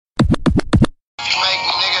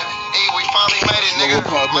finally made it, nigga.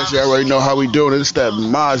 Podcast, you already know how we doing it. It's that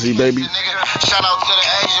Mozzie, baby. Shout out to the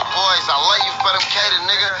Asian boys. I love you for them cater,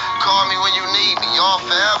 nigga. Call me when you need me. Y'all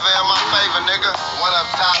forever in my favor, nigga. What up,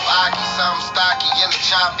 top Aki? Something stocky in the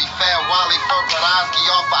choppy. Fat Wally for Brodowski.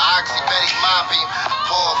 Off of Oxy, Betty Moppy.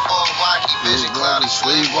 Pull for a wacky, vision cloudy,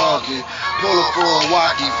 sleepwalking. Pull up for a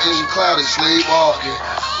wacky, vision cloudy, sleepwalking.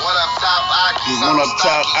 What up, top Aki? What up,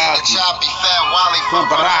 top Aki? Choppy, Fat Wally for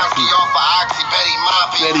Brodowski. Off of Oxy, Betty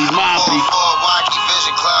Moppy. Betty Moppy. Pull for a wacky,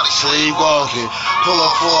 vision cloudy, sleepwalking. Pull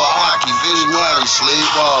up for a wacky, vision cloudy,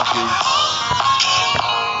 sleepwalking.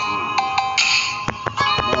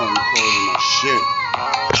 Shit.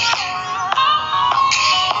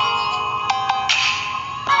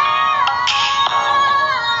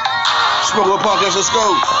 Smoke Up Podcast, let's go.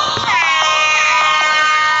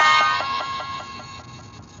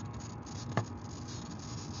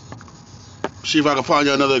 See if I can find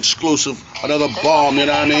you another exclusive, another bomb, you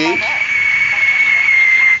know what I mean?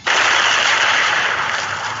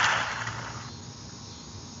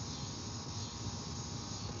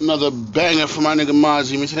 Another banger for my nigga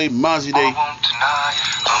Mozzie. Man, today Mozzie Day.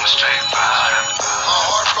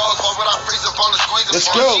 Let's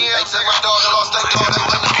go.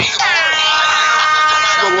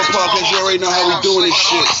 Smoke Up Podcast, you already know how we doing this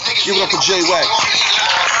shit. Give it up for J-Wax.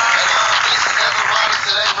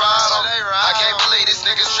 I can't believe this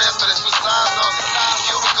nigga stressed for this facade on me.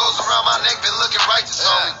 Cuban goes around my neck, been looking righteous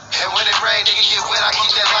on me. And when it rain, nigga get wet, I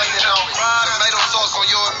keep that lightning on me. Tomato sauce on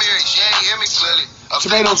your mirrors, you ain't hear me clearly.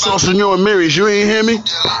 Tomato sauce on your mirrors, you ain't hear me? 7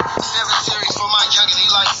 series for my youngin', he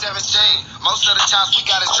like 17. Most of the chops we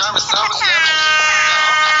got is German, some is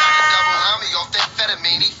double homie off that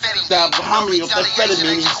fetamine, he fetty. Double homie off that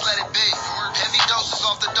fetamine. Heavy doses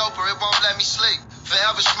off the doper, it won't let me sleep.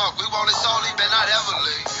 Forever smoke, we want it solely, but not ever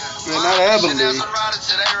leave. Yeah, not ever leave.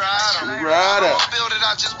 Ride up. Build it,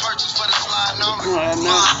 I just purchased for the slide on me. Right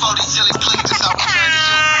now. 40 chili clean, that's how we train to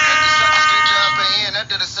you. Let the suckers get your upper hand, that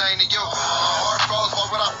did the same to you. Hard froze, but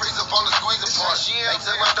when I freeze up on the squeeze apart. They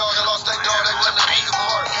took my dog and lost their dog, they wouldn't let me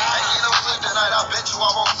apart. Ain't get no sleep tonight, I bet you I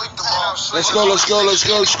won't sleep tomorrow. Let's go.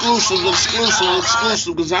 Exclusive,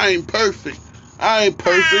 because I ain't perfect. You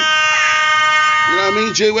know what I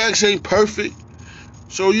mean? J-Wax ain't perfect.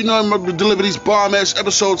 So you know I'm gonna deliver these bomb-ass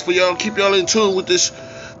episodes for y'all. Keep y'all in tune with this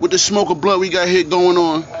smoke of blood we got here going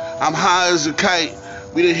on. I'm high as a kite.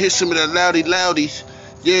 We done hit some of the loudies.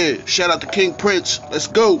 Yeah, shout out to King Prince. Let's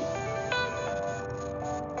go.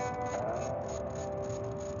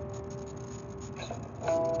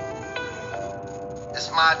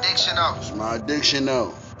 It's my addiction,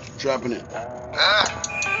 though. Dropping it.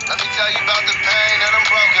 Let me tell you about the pain that I'm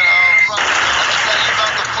broken on. Let me tell you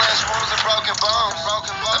about the flesh wounds and broken bones.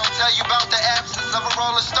 Let me tell you about the absence of a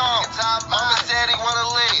rolling stone. Mama said he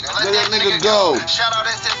wanna leave. Let that nigga go. Shout out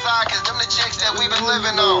SSI, cause them the checks that we been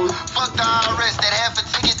living on. Fuck the IRS, that half a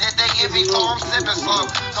ticket that they give me for. I'm sipping slow.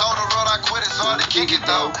 Told the road I quit, it's hard to kick it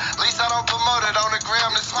though. At least I don't promote it on the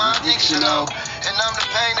gram, it's my addiction though. And I'm the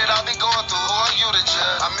pain that I've been going through. Who are you to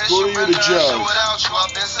judge? I miss you, brother. Without you,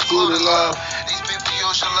 I've been secluded, love. These people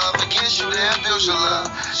use your love against you, they abuse your love.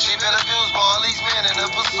 She been abused by all these men in the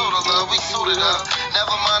pursuit of love. We suited up.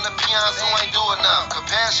 Never mind the peons who ain't do enough.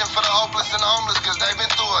 Compassion for the hopeless and the homeless, cause they been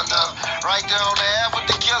through enough. Right there on the Ave with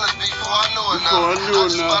the killers before I knew enough. I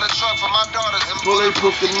just bought a truck for my daughters and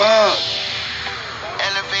bulletproof them out.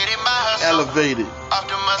 Elevated my hustle. Off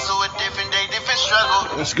the muscle, a different day, different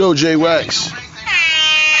struggle. Let's go, J-Wax.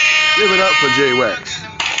 Give it up for J-Wax.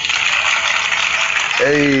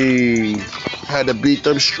 Hey, had to beat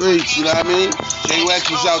them streets, you know what I mean? J-Wax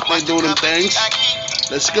was out there doing them things.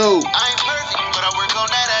 Let's go. I ain't perfect, but I work on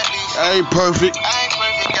that at least. I ain't perfect.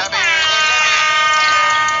 I've been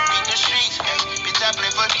beat the streets, bitch, I play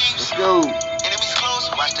for keeps. Let's go. Enemies close,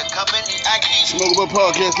 watch the company I keep. Smoke Up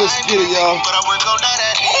Podcast, let's get it, y'all. But I work on that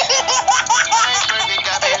at least. I ain't perfect,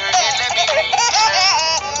 I've been hurt, let me read.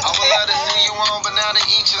 I would love to see you on, but now the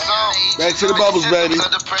each is on. Back to the bubbles, baby. I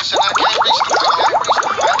can't reach the phone.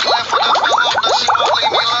 I left when I fell off, now she won't leave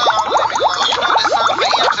me alone. You know the song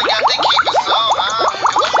for M's, I got to keep it on, huh?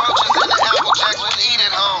 It was roaches in the Apple Jacks, was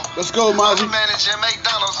eating home. Let's go, Mozzie. I'm managing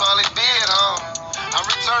McDonald's, all it be at home. I'm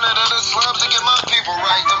returning to the slums to get my people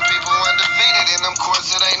right. Them people undefeated, in them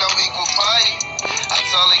courts it ain't no equal fight. I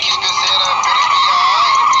told him keep his head up, it'll be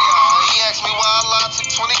alright. He asked me why I lied, took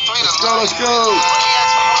 23 to Let's go.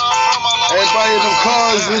 Everybody in them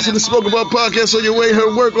cars, listen to Smoke Up Podcast on your way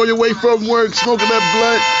to work, on your way from work, smoking that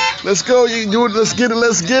blunt. Let's go, you do it, let's get it.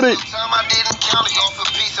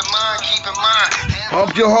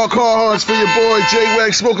 Pump your hardcore hearts for your boy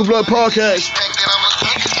J-Wax, Smoking Blood Podcast.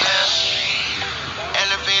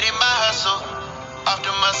 Elevated my hustle, off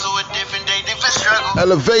the hustle, a different day, different struggle.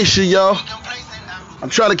 Elevation, y'all. I'm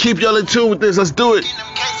trying to keep y'all in tune with this. Let's do it. In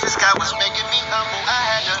them cases, God was making me humble. I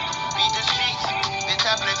had to beat the streets. Bitch,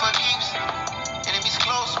 I play for keeps. Enemies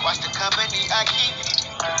close, watch the company I keep.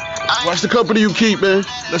 Watch the company you keep, man.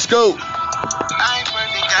 Let's go. I ain't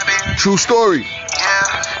perfect, I been. True story.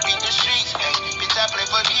 Yeah, beat the streets. Bitch, I play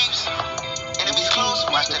for keeps. Enemies close,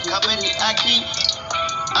 watch the company I keep.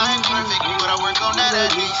 I ain't perfect, but I work on that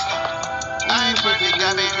at least. I ain't perfect,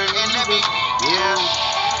 I been hurting the beat. Yeah.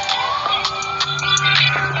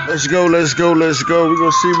 Let's go. We're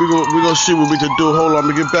gonna see what we can do. Hold on, I'm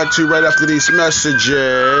gonna get back to you right after these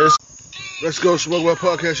messages. Let's go, Smoke My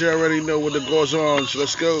Podcast. You already know what goes on, so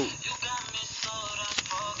let's go.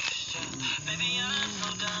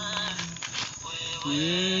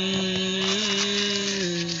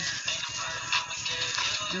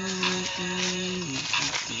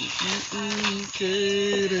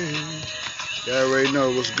 You already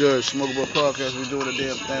know what's good. Smoke My Podcast, we doing the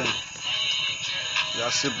damn thing. Y'all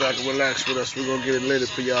sit back and relax with us. We're gonna get it later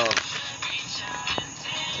for y'all.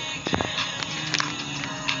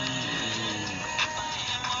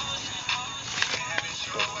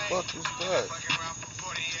 What the fuck is that?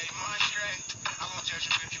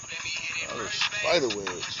 Oh, it's spider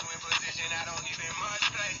webs.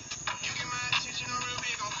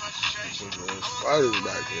 There's spiders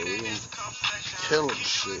back here. We're gonna kill them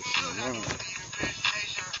shit.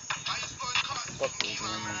 Fuck is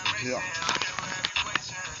going on here?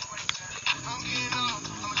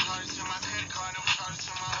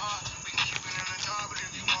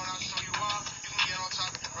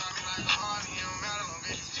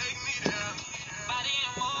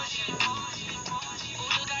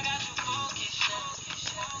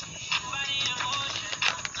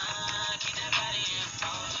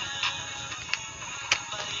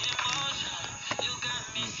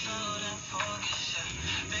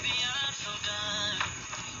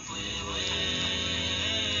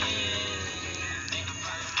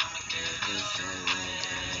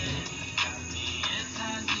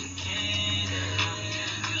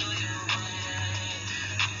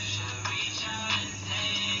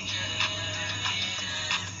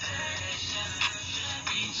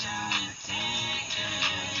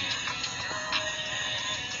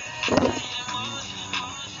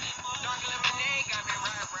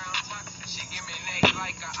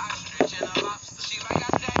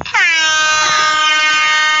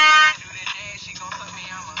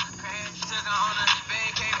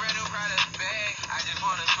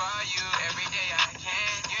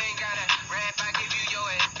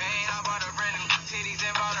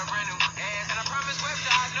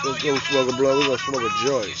 Let's go smoke a blunt. We're gonna smoke a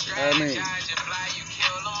joint. I mean,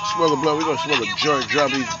 smoke a blunt. We're gonna smoke a joint.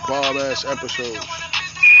 Drop these bomb ass episodes.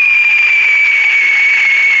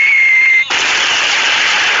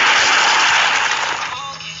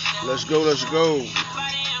 Let's go.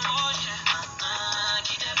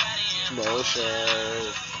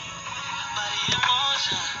 Motion.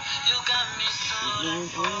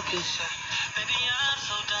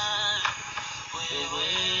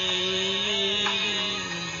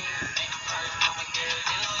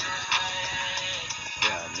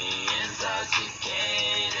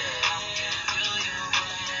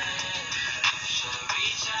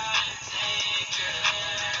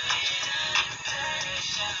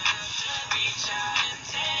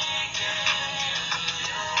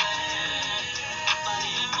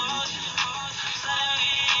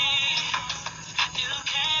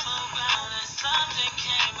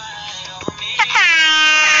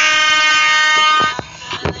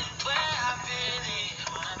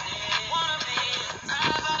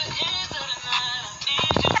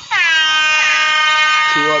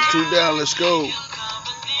 Two up, two down, let's go.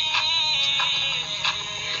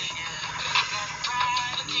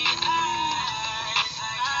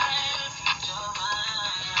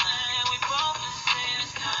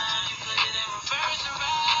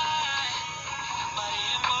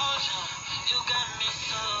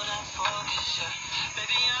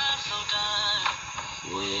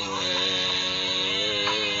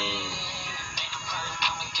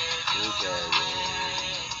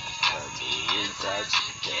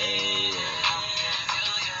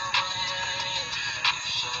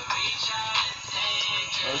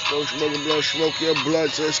 Let's go smoke a blunt, smoke your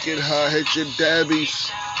blunts. Let's get high, hit your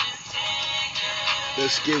dabbies.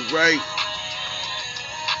 Let's get right.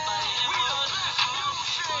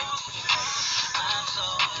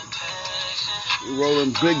 We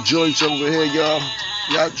rolling big joints over here, y'all.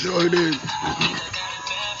 Y'all join in.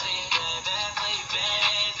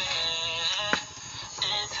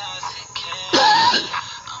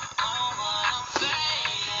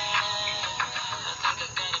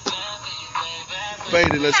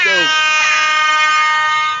 faded. Let's go.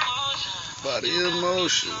 Body in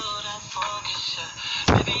motion.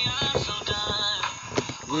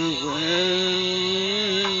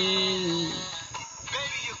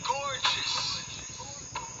 Baby, you're gorgeous.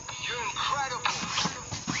 You're incredible.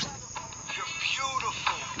 You're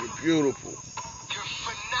beautiful. You're beautiful. You're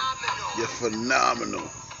phenomenal. You're phenomenal.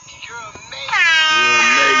 You're amazing. You're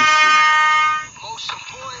amazing. Most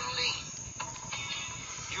importantly,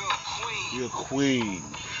 you're a queen. You're a queen.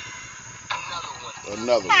 Another one.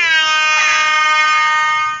 Another one.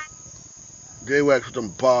 J-Wax with them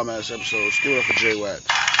bomb ass episodes. Give it up for J-Wax.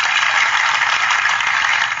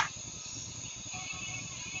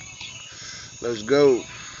 Let's go.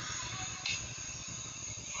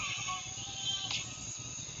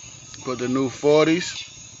 Put the new 40s.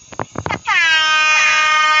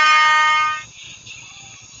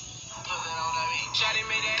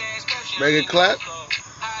 Make it clap.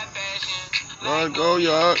 Let go,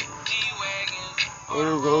 y'all.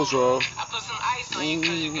 Where it goes wrong.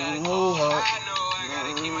 Whole heart.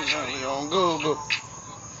 Go.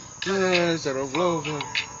 Yes, that'll flow.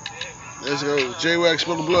 Let's go. J-Wax,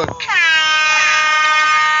 smoke the blood. Hey.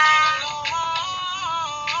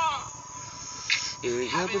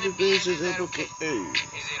 Is it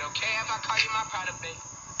okay if I call you my pride of babe?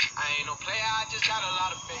 I ain't no player, I just got a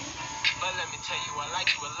lot of faith. But let me tell you, I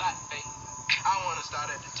like you a lot, babe. I wanna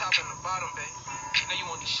start at the top and the bottom, babe. Now you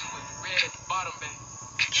want the shit with the red at the bottom, babe.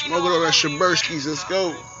 Smoke it on that Shaburskis, let's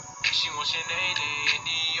go. She wants your name,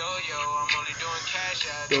 yo. I'm only doing cash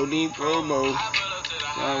out. Don't do promo. I pull up to the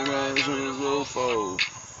high I'm rise rising on to the go low fold.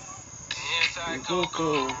 inside Go, If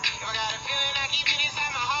go. I got a feeling, I keep it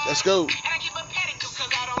inside my heart. Let's go. And I keep a pedicure, cause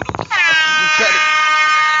I don't do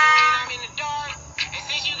I'm in the dark. And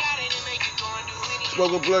since you got it, it make you go and do anything.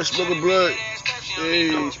 Smoke a blood, smoke a blood.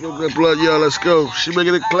 Hey, smoke that blood, y'all. Let's go. She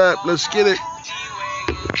making it clap. Let's get it.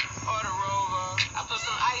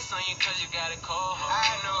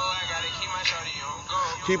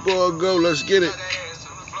 Keep on go. Let's get it.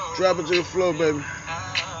 Drop it to the floor, baby.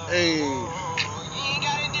 Hey.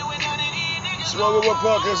 Smoke Up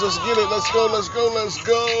Podcast. Let's get it. Let's go.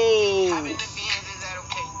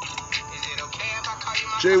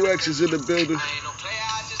 J-Wax is in the building.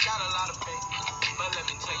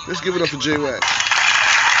 Let's give it up for J-Wax.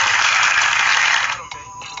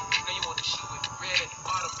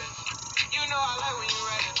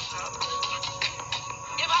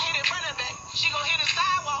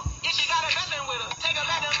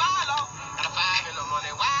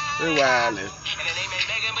 They're wildin'.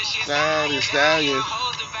 Stallion.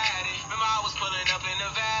 Remember I was pulling up in the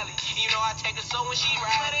valley. You know I take her so when she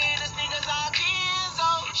ride in the sneakers all Kenzo.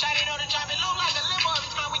 Shawty know the drive it look like a limo.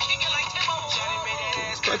 Every time we kick it like Timbo. Shawty made that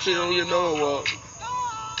ass Touching on your door walk.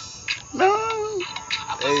 No.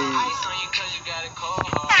 I put some ice on you cause you got it cold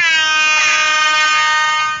hard.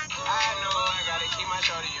 I know I gotta keep my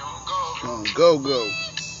shawty on go. Go.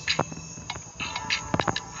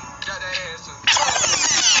 Got that ass up.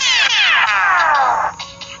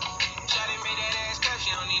 Shawty made that ass clap.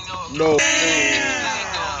 She don't need no No.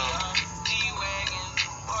 G-Wagon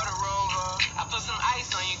or the Rover. I put some ice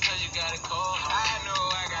on you cause you got it cold hard. I know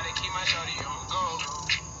I gotta keep my shawty on go.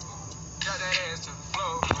 Got that ass to the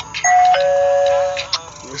floor.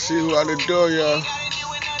 Let's see who out the door, y'all.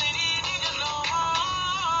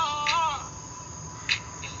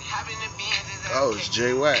 Oh, it's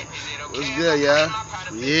J-Wax. What's good, y'all?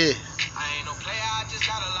 Yeah.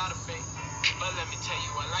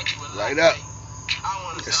 Light up.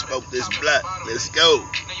 Let's smoke this blunt. Let's go.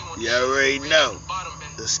 You already know.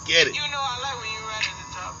 Let's get it.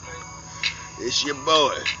 It's your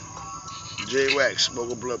boy, J-Wax,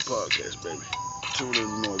 Smoke a Blunt Podcast, baby. Tune in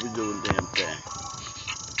more. We doing the damn thing.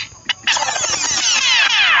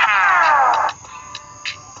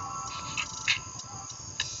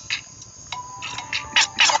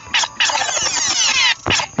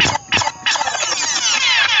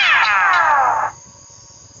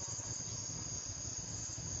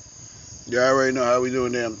 You already know how we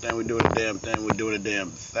doing the damn thing. We doing the damn thing. We doing the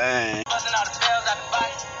damn thing.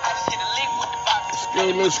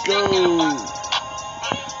 Let's go.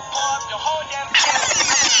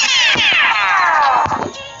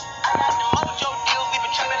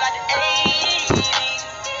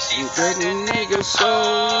 You got a nigga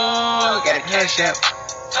soul. Got a cash out.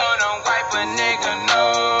 Told him wipe a nigga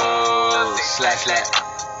no. Slash.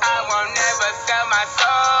 I won't never sell my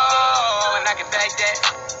soul. And I can back that.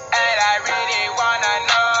 And I really wanna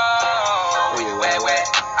know. Where?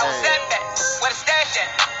 I was at that. Where the stash at?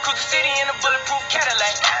 Cruise the city in a bulletproof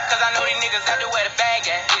Cadillac. Cause I know these niggas niggas out there where the bag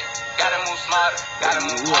at. Gotta move smarter, gotta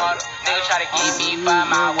move harder. Niggas try to give me 5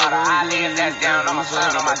 mile water. I lay his ass down on my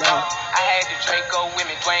son, on my dog. I had the Draco with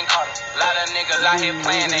me, Dwayne Carter. A lot of niggas out here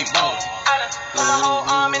playing they ball. I done put my whole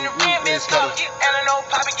arm in the rim, been stuck. And I know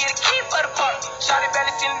Poppy get a key for the party. Shawty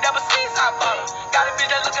barely seen the double C's, I bought her. Got a bitch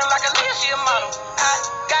that looking like a Leah, she a model. I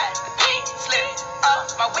got the pink slip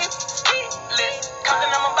up my whip, ski list. Compton,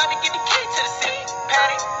 I'm about to get the key to the city.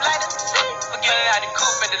 Patty, light up, sleep. Forgetting out the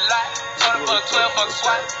coupe at the lot. 20 fuck, 12 fuck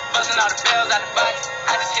SWAT. Busting all the bells out the box.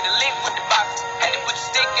 I just hit a lick with the box. Had to put the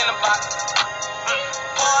stick in the box.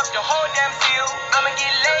 Pour up the whole damn seal. I'ma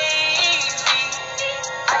get lazy.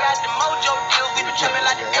 I got the mojo deal. We been trapping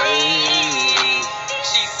like the 80s.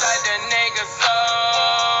 She said the nigga so.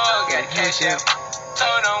 Got cash out.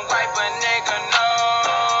 Told him wipe a nigga no.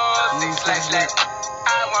 6//.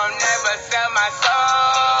 I won't never sell my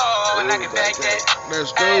soul. When I get back that.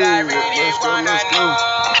 Let's go. Let's go. Let's go.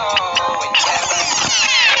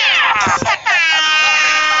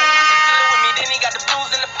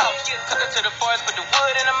 To the forest, put the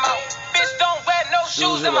wood in the mouth. Bitch, don't wear no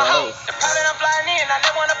shoes in my house. The private I'm flying in, I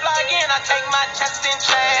never wanna fly again. I take my chances in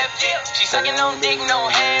traffic. She sucking no dick, no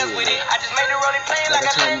hands with it. I just made the rolling plane like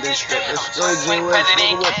I landed strip. Let's go, J-Wax.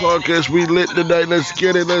 Welcome to my podcast. We lit tonight. Let's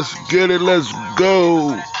get it. Let's get it. Let's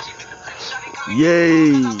go.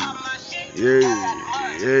 Yay. Yay.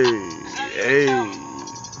 Yay. Yay.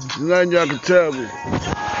 Nothing y'all can tell me.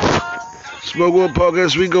 Smoke One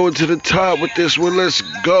Podcast, we going to the top with this one. Let's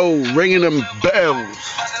go. Ringing them bells.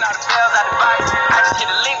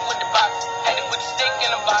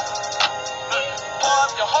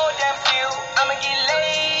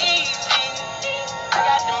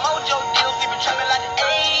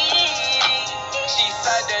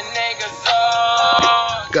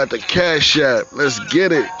 Got the cash app. Let's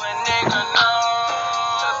get it.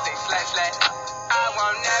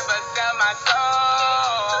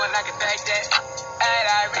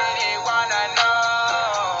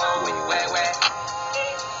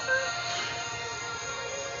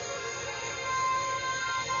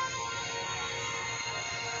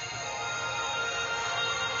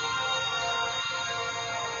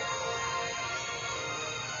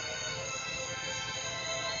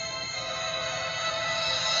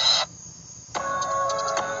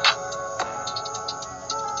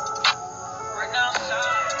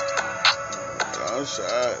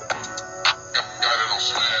 Outside.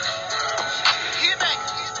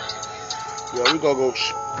 Yo, we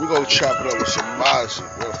gonna chop it up with some Mossy.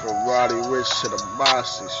 From Roddy Rich to the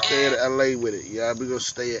Mossy. Stay in LA with it. Yeah, we gonna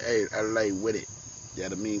stay in LA with it.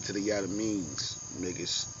 Yada mean to the yada means. Make it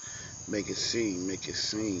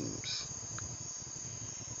seems.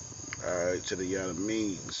 Alright, to the yada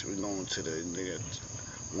means. We going to the nigga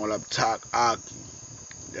One Up Top Aki.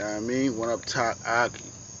 You know what I mean? One Up Top Aki.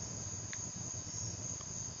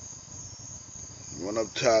 One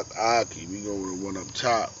Up Top Aki. We go with One Up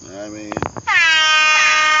Top. You know what I mean?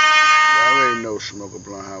 Y'all already know Smoke a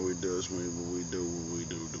Blunt how we do this. What we do.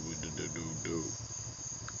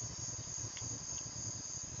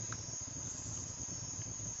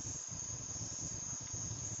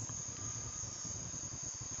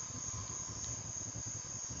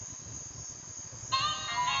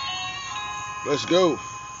 Let's go.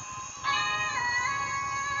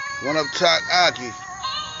 One Up Top Aki.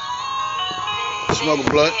 Smoke a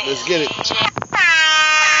blunt. Let's get it.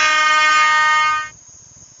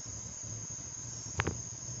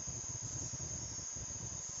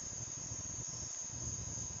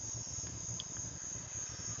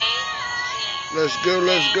 Let's go.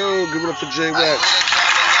 Let's go. Give it up for J-Wax.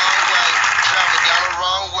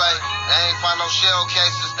 No shell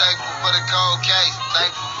cases, thankful for the cold case,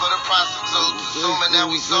 thankful for the prostitutes, assuming that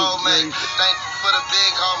we soulmates, thankful for the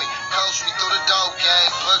big homie, coach me through the dope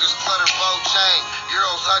game, boogers clutter both chains,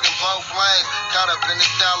 Euros hugging both lanes, caught up in the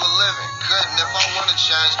style of living, couldn't if I wanna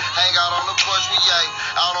change, hang out on the porch we ate,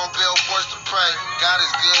 out on billboards to pray, God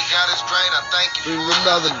is good, God is great, I thank you for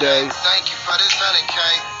another day, thank you for this 100K,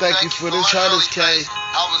 thank you for this 100K.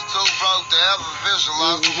 I was too broke to ever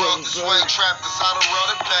visualize the world this way. Trapped inside a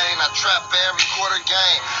world of pain. I trap for every quarter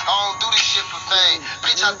game. I don't do this shit for fame.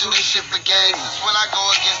 Bitch, I do this shit for games. It's when I go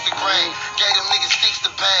against the grain. Gave them niggas sticks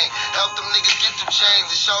to bang. Help them niggas get them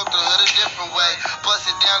chains and show the hood a different way. Bust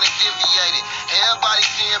it down and deviate it. Everybody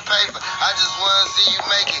seeing paper. I just wanna see you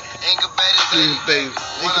make it. Incubators, baby.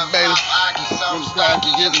 Incubators. Some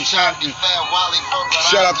stocky, get them choppy.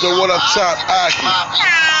 Shout out to One Up Top Aki.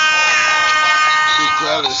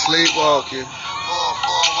 Sleepwalking.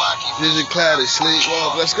 Vision clouded,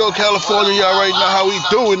 sleepwalk. Let's go, California. Y'all already know how we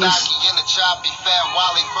doing this.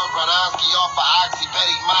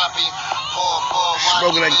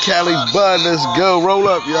 Smoking that Cali bud. Let's go. Roll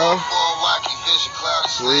up, y'all.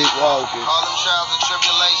 Sleepwalking. All them trials and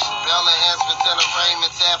tribulations, bail enhancements and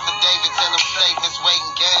arraignments, affidavits and them statements,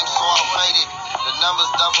 waiting games, so I rated. The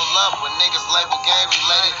numbers double up when niggas label gang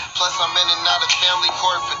related. Plus I'm in and out of family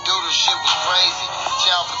court for doodle, shit was crazy.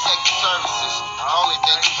 Child protective services, only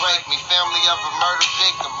thing to break me. Family of a murder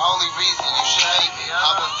victim, only reason you should hate me.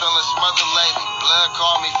 I've been feeling smothered lately. Blood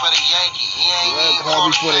called me for the Yankee. He ain't even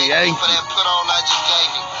called me for the Yankee. For that put on I just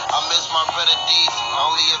gave him. I miss my brother DC,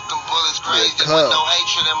 only if them bullets crazy. With no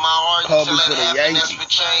hatred in my heart until that happened, that's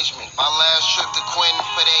what changed me. My last trip to Quentin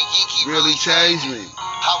for that Yankee really changed me.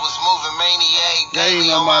 I was moving maniac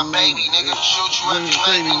daily on my baby, nigga. Shoot you if you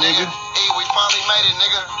make me, nigga. Hey, we finally made it,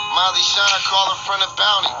 nigga. Molly Shine calling from the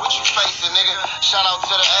bounty. What you facing, nigga? Shout out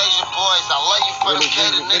to the Asian boys. I love you for the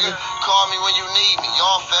gator, nigga. Call me when you need me.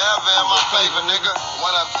 Y'all forever in my favor, nigga.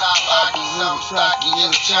 One up top, Aki, something stocky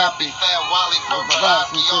and choppy. Fat Wally from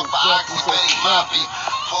Brodowski, off of Oxy, Betty Moppy.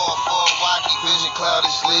 4-4 Wacky, vision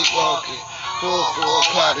cloudy, sleepwalking.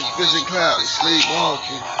 4-4 cloudy, vision cloudy,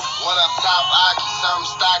 sleepwalking. One up top, Aki, something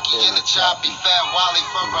stocky in the choppy. Fat Wally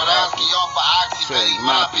from Brodowski, off of Oxy, Betty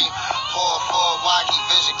Moppy. 4-4 Wacky,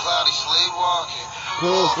 vision cloudy, sleepwalking.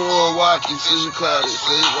 4-4 Wacky, vision cloudy,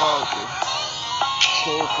 sleepwalking.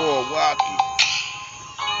 4-4 Wacky.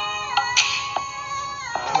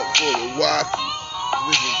 4-4 Wacky.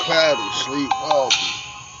 Vision cloudy, sleepwalking.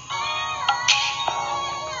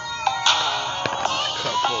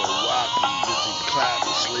 Cut for a Wacky, vision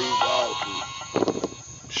cloudy, sleepwalking.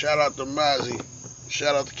 Shout out to Mozzie.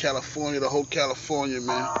 Shout out to California, the whole California,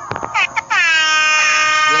 man.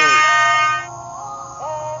 Let's go.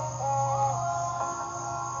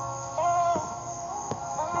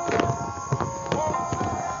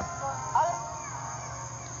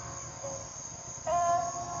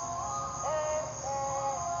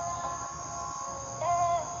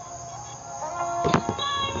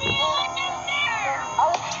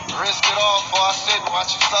 Risk it all before I sit and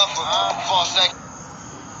watch you suffer. False act.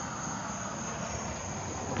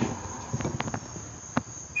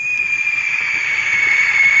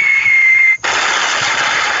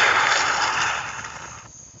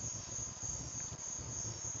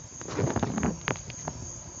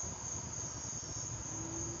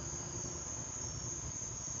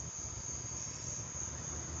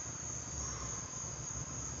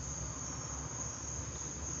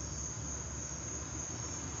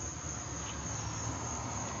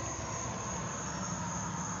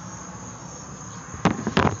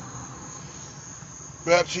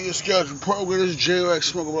 Back to your schedule program. This is JOX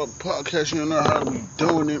Smoking About Podcast. You know how we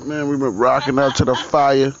doing it, man. We've been rocking out to the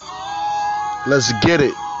fire. Let's get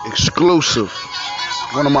it. Exclusive.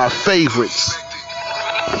 One of my favorites.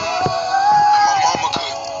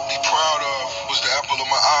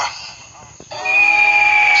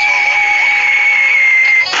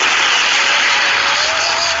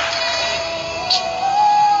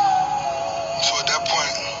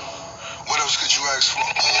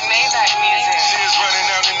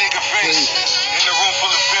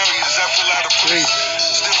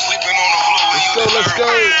 Let's go.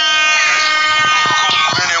 I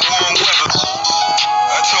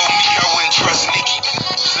told me I wouldn't trust Nikki.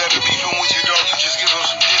 Instead of beefing with your dog, you just give him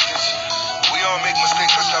some distance. We all make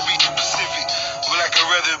mistakes, let's not be too specific. But like I'd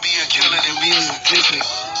rather be a killer than be a statistic.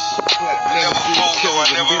 I never fold, though I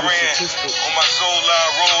never ran. On my soul, I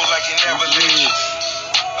roll like an avalanche.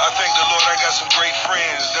 I thank the Lord I got some great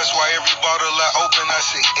friends. That's why every bottle I open, I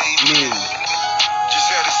say amen. Just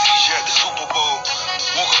had a seizure at the Super Bowl.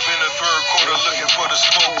 Woke up in the third quarter looking for the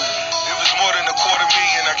smoke. If it's more than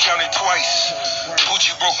 $250,000, I count it twice.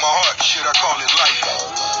 Gucci broke my heart, shit, I call it life.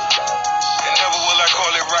 And never will I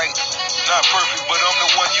call it right. Not perfect, but I'm the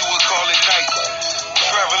one you would call it night.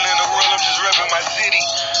 Traveling the world, I'm just repping my city.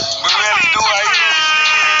 But rarely do I hear this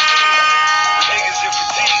nigga. The niggas in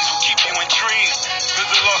fatigues will keep you intrigued. Cause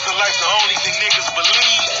the loss of life's the only thing niggas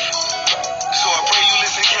believe. So I pray you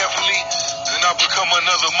listen carefully. Then I'll become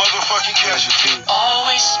another motherfucking casualty.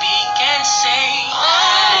 Always speak and say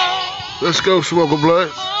I. Let's go, Smoke a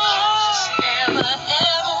Blood. Never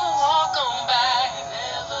ever walk on by.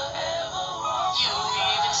 Never ever walk. You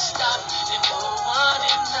even stop and put one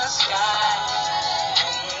in the sky.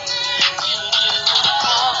 You do for the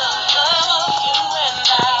love of you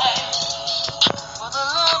and I. For the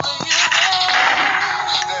love of you and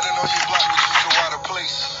I. Standing on your block was just so out of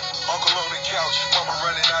place. Uncle on the couch, mama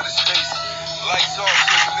running out of space. Lights off,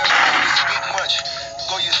 so you never really speak much.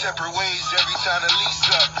 Go your separate ways every time the lease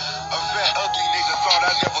up. A fat, ugly nigga thought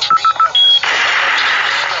I'd never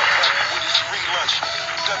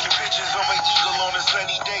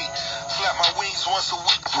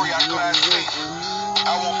my class C.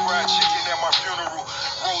 I want fried chicken at my funeral.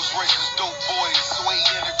 Rolls Royces, dope boys, sway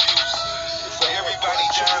interviews. Everybody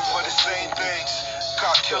dying for the same things.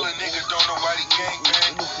 Cop kill a nigga, don't know why he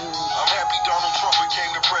gangbang. I'm happy Donald Trump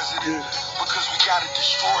became the president, because we gotta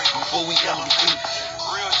destroy before we elevate.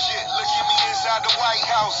 Real shit, look at me inside the White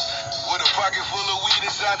House, with a pocket full of weed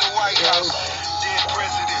inside the White House. Dead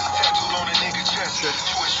presidents tattooed on a nigga chest.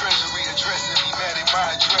 U.S. Treasury addressing me mad at my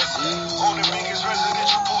address. On the biggest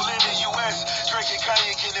residential pool in the U.S. Drinking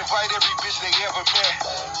cognac and invite every bitch they ever met.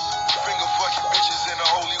 Finger fucking bitches in the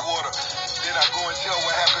holy water. Then I go and tell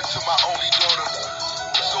what happened to my only daughter.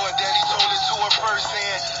 So her daddy told it to her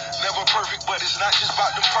firsthand. Never perfect, but it's not just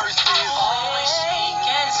about the first years. Always speak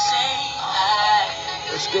and say hi.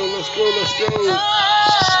 Let's go, let's go, let's go.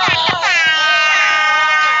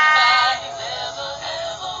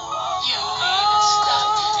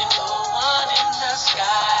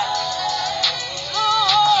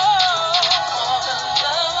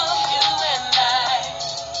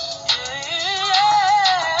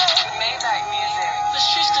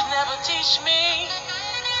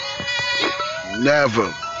 Never.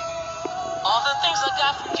 All the things I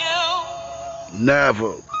got from you.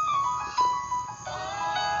 Never.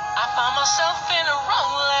 I found myself in a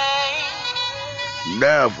wrong lane.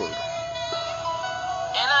 Never.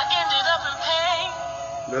 And I ended up in pain.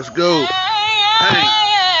 Let's go. Hey.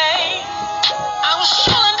 I was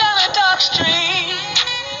strolling down a dark street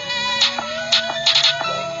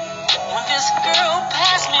when this girl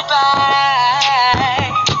passed me by.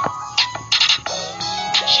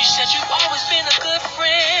 She said, "You've always been a good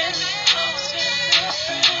friend,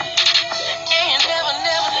 and you never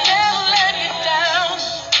let me down.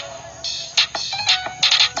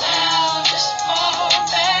 Now just fall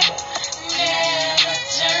back, never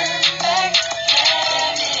turn back,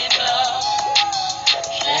 let it go,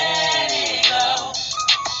 let it go.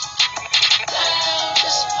 Now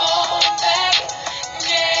just fall back,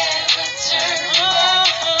 never turn back,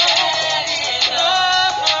 let it go,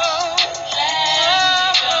 let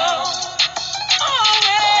it go."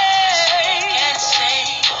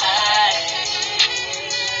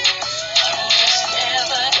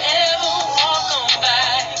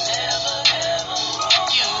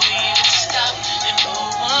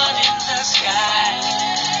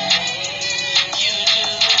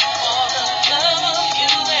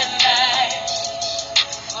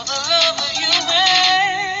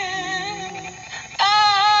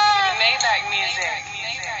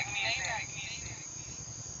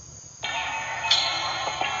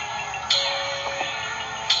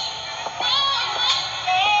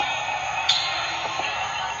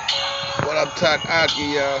 What up, Tak Aki,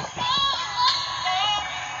 y'all?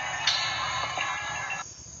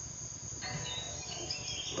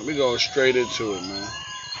 Let me go straight into it, man.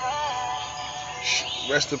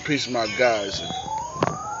 Rest in peace, my guys.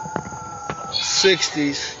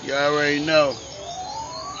 60s, you already know.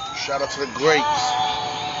 Shout out to the greats.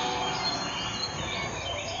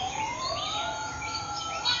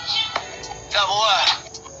 Double up.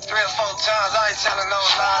 3 or 4 times, I ain't telling no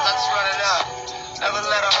lies, I just run it up. Never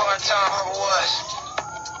let a hard time humble us.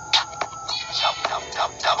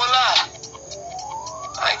 Double up.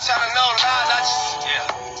 I ain't telling no lies, I just,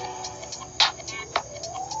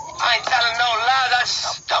 I ain't telling no lies, I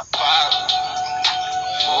just, 5,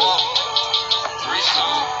 4, 3,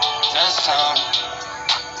 2, that's time.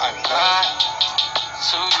 I got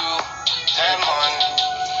to you, that money,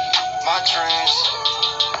 my dreams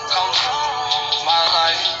come true, my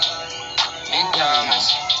life in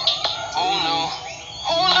diamonds. Who knew?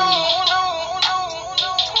 Who knew? Who knew?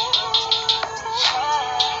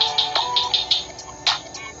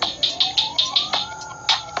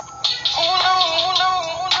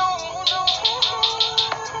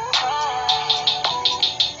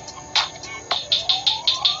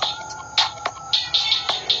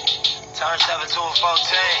 Turn 7 to a 14,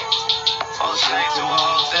 14 to a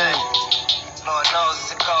whole thing. Lord knows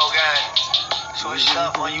it's a cold game. Switch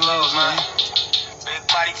up on you hoes, man. Big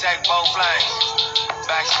body take both lanes.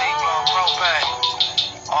 Backseat blowing propane.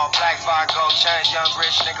 All black, 5 gold chains. Young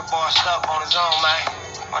rich nigga bossed up on his own, man.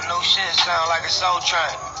 My new shit sound like a soul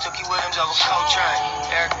train. Took you with him over Coltrane.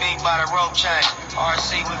 Eric B by the rope chain.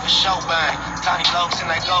 RC with a show bang. Tiny Lokes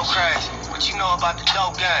and they go crazy. What you know about the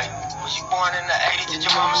dope game? Was you born in the 80s? Did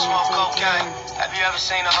your mama smoke cocaine? Have you ever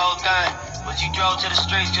seen the whole thing? But you drove to the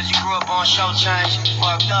streets cause you grew up on show change.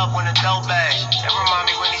 Fucked up when the dope age. It remind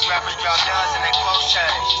me when these rappers drop duds and they clothes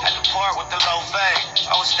change. At the park with the low fade.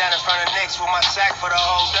 I was standing in front of Knicks with my sack for the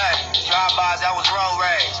whole day. Drive-bys, that was road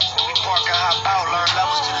rage. We park and hop out, learn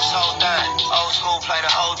levels to this whole thing. Old school play the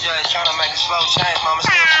OJs, tryna make a slow change. Mama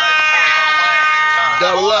still play before low wave.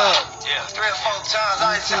 Double up. Yeah, 3 or 4 times,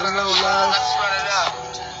 I ain't telling no lies. Let's run it up.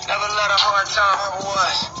 Never let a hard time ever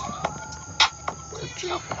was.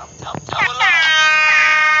 Double up.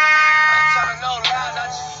 I ain't telling no lies, I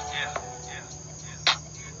just.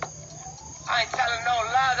 I ain't telling no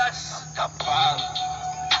lies, I just. Double up.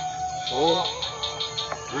 4,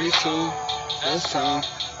 3, 2, that's time.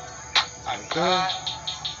 I got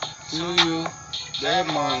to you that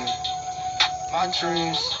morning. My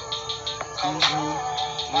dreams come true.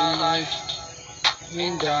 My life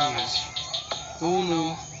in diamonds. Who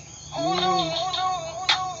knew? Who knew?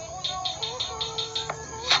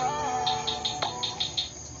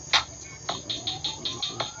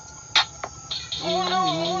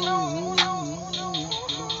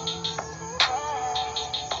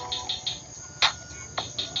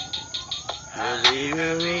 I'll leave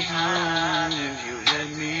it behind if you let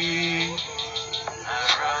me.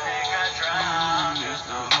 I'd rather drown just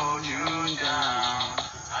to hold you down.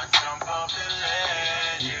 I jump off the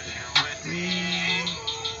ledge if you with me.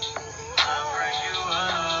 I bring you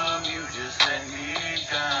up, you just let me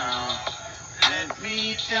down. Let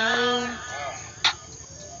me down.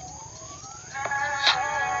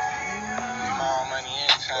 All money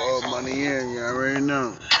in, All money in, you already know.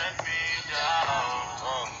 Let me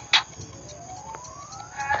down.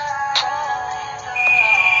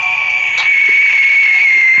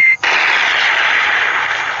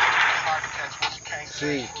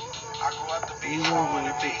 See, I grew up to be more when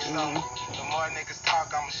the beat so the more niggas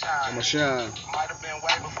talk, I'ma shine. I'ma shine. Might have been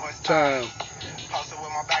way before it's Time. Posted with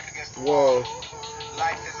my back against the Wall.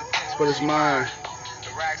 Life is a bitch, But it's mine. The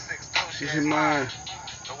rag 6'2", This is mine.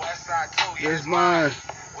 The west side too, This is mine.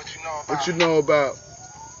 What you know about? What you know about?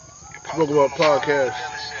 Spoke about podcast.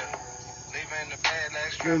 Leaving the bed,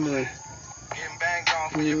 legs Trembling. Getting banged on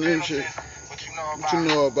for From your your penalty. mention. What you know about? What you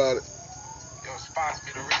know about it? Your response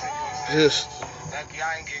be the reason you exist. Just Lucky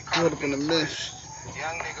I ain't get caught up in the mist.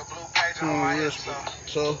 Young nigga blue page on On my the hip, wrist. so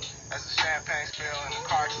So, as the champagne spill and the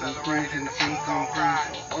car accelerating, the feet gon' cry.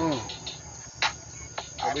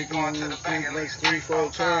 I be going to the bank at least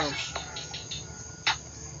 3-4 times.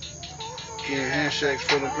 getting handshakes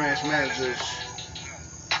for the branch managers.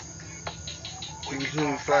 We be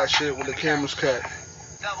doing fly shit with the cameras cut.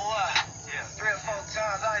 Double up. Yeah. 3 or 4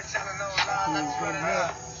 times, I ain't telling no lies. Let's run it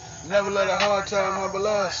up. Never let a hard time humble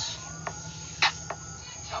us.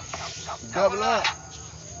 Double up.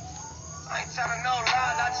 I ain't telling no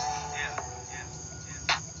lies. I just.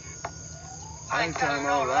 I ain't telling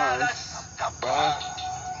no lies. 5,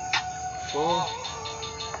 4,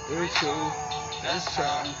 3, 2, that's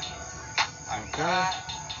time. I got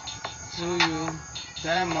to you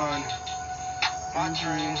that morning. My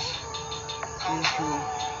dreams come true.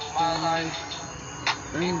 My life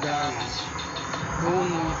in diamonds. Who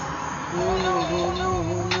knew? Who knew? Who knew?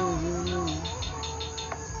 Who knew? Who knew?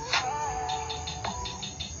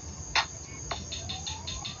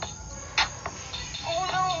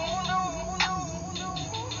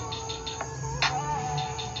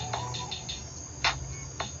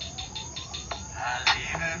 I'll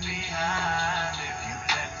leave it behind if you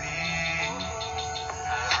let me.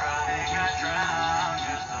 I'd rather get drowned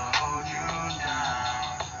just to hold you down.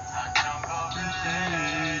 I'd jump off the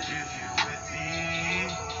ledge if you with me.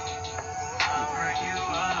 I'll bring you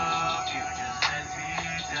up, you just let me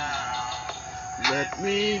down. Let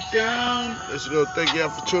me down. Let's go. Thank y'all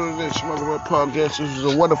for tuning in. Smoking Red Podcast. This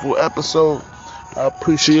was a wonderful episode. I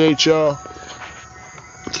appreciate y'all.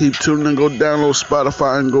 Keep tuning in. Go download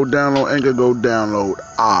Spotify and go download Anchor. Go download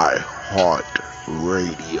iHeartRadio.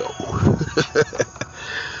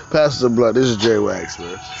 Pass the blood. This is J Wax,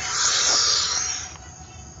 man.